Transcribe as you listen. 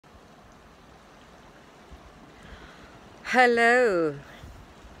Hello,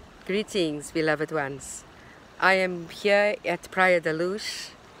 greetings beloved ones. I am here at Praia da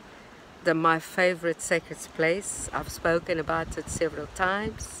Luz, my favorite sacred place. I've spoken about it several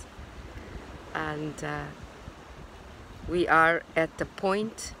times, and we are at the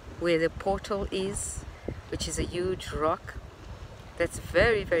point where the portal is, which is a huge rock that's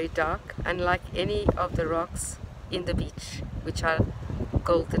very, very dark, unlike any of the rocks in the beach, which are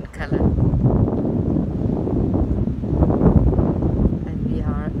golden color. And we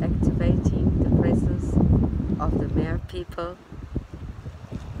are activating the presence of the Mer People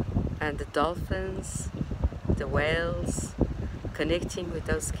and the dolphins, the whales, connecting with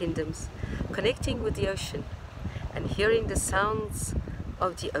those kingdoms, connecting with the ocean and hearing the sounds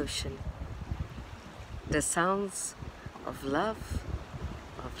of the ocean, the sounds of love,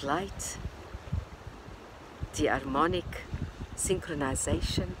 of light, the harmonic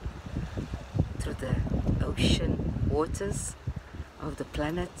synchronization through the ocean waters of the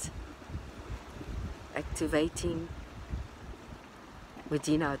planet, activating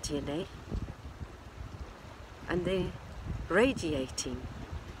within our DNA and then radiating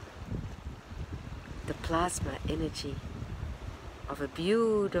the plasma energy of a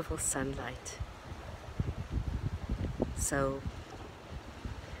beautiful sunlight. So,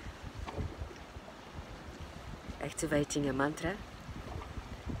 activating a mantra.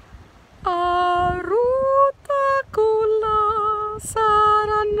 Aruta kula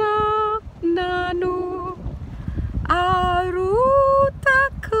sarana nanu. Aruta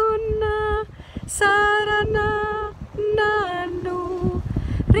kuna sarana nanu.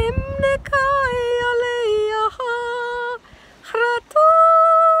 Rimnekai aleyaha hratu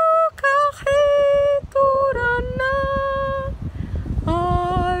kahiturana.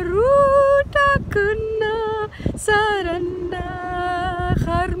 Aruta kuna sarana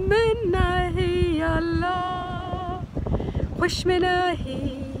kharmenahi Allah khushmenahi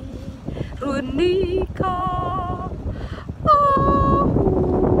runika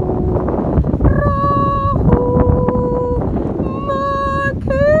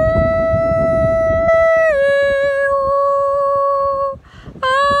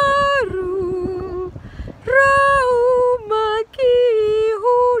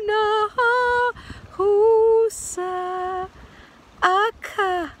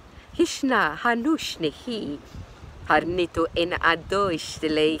Hishna hanushnehi harnito en adosh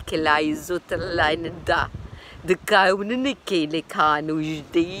le kelai zutalain da de kaunike le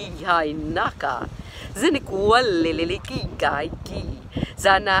kanujdi hainaka zinik walle le ki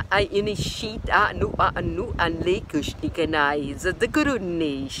zana I inishit anu an le kushnikanai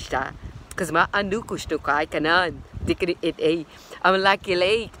zadakurunishta because ma anu kushnukai kanan dikri it I'm like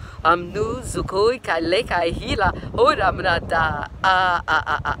lake nu zukoi kai hila oramnata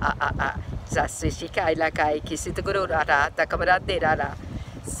zasishikai lakai kisituguru rara takamrate rara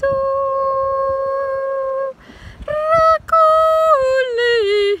so rakuli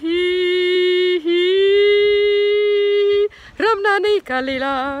ramnani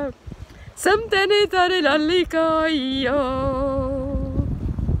kalila samtani tarilika yo.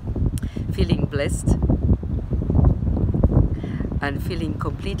 Feeling blessed and feeling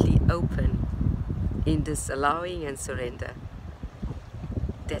completely open in this allowing and surrender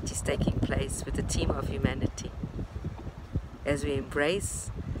that is taking place with the team of humanity as we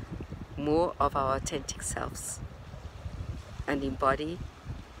embrace more of our authentic selves and embody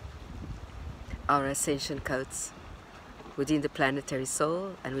our ascension codes within the planetary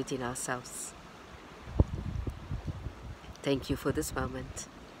soul and within ourselves. Thank you for this moment.